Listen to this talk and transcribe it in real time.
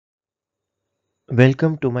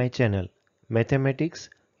Welcome to my channel Mathematics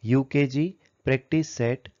UKG Practice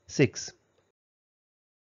Set 6.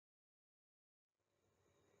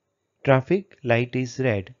 Traffic light is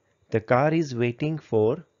red. The car is waiting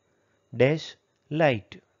for dash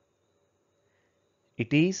light.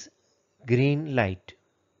 It is green light.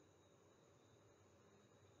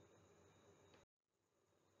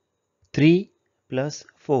 3 plus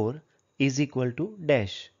 4 is equal to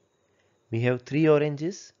dash. We have 3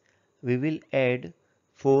 oranges. We will add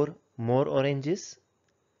 4 more oranges.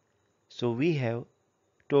 So we have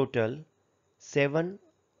total 7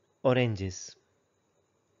 oranges.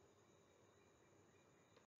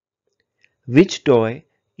 Which toy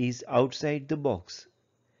is outside the box?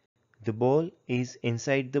 The ball is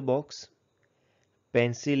inside the box.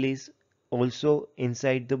 Pencil is also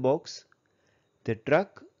inside the box. The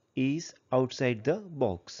truck is outside the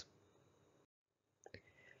box.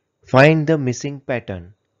 Find the missing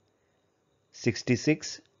pattern.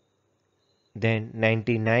 66, then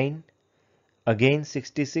 99, again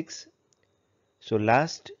 66. So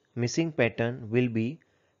last missing pattern will be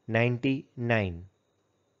 99.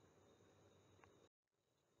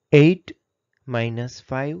 8 minus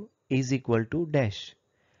 5 is equal to dash.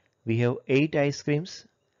 We have 8 ice creams,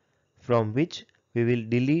 from which we will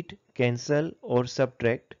delete, cancel or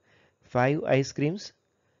subtract 5 ice creams.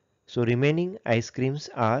 So remaining ice creams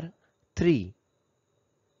are 3.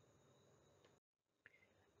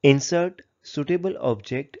 Insert suitable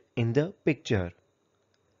object in the picture.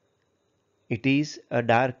 It is a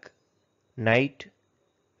dark night.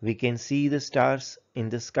 We can see the stars in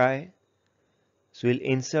the sky. So we'll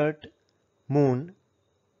insert moon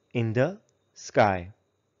in the sky.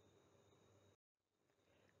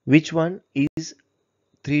 Which one is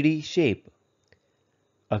 3D shape?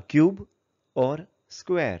 A cube or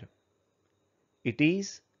square? It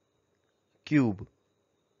is cube.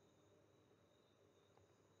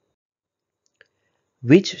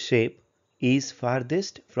 Which shape is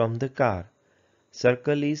farthest from the car?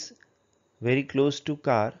 Circle is very close to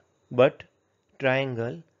car, but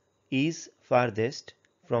triangle is farthest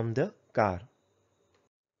from the car.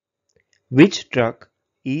 Which truck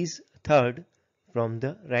is third from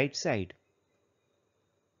the right side?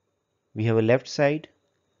 We have a left side.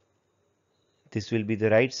 This will be the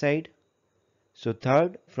right side. So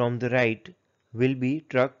third from the right will be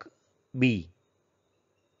truck B.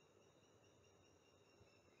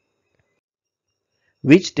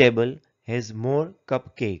 Which table has more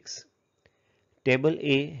cupcakes? Table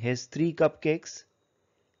A has 3 cupcakes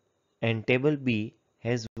and table B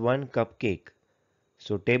has 1 cupcake.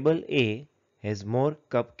 So table A has more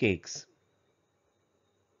cupcakes.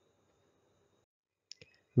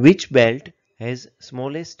 Which belt has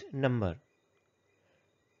smallest number?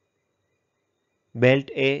 Belt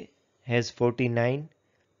A has 49,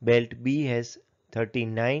 belt B has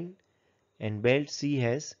 39 and belt C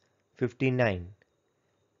has 59.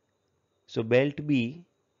 So belt B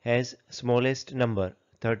has smallest number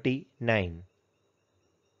 39.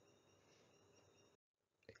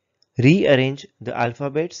 Rearrange the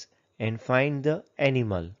alphabets and find the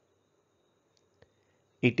animal.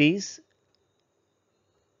 It is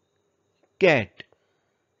cat.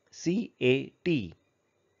 C-A-T.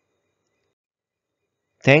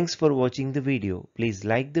 Thanks for watching the video. Please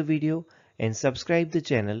like the video and subscribe the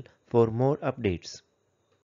channel for more updates.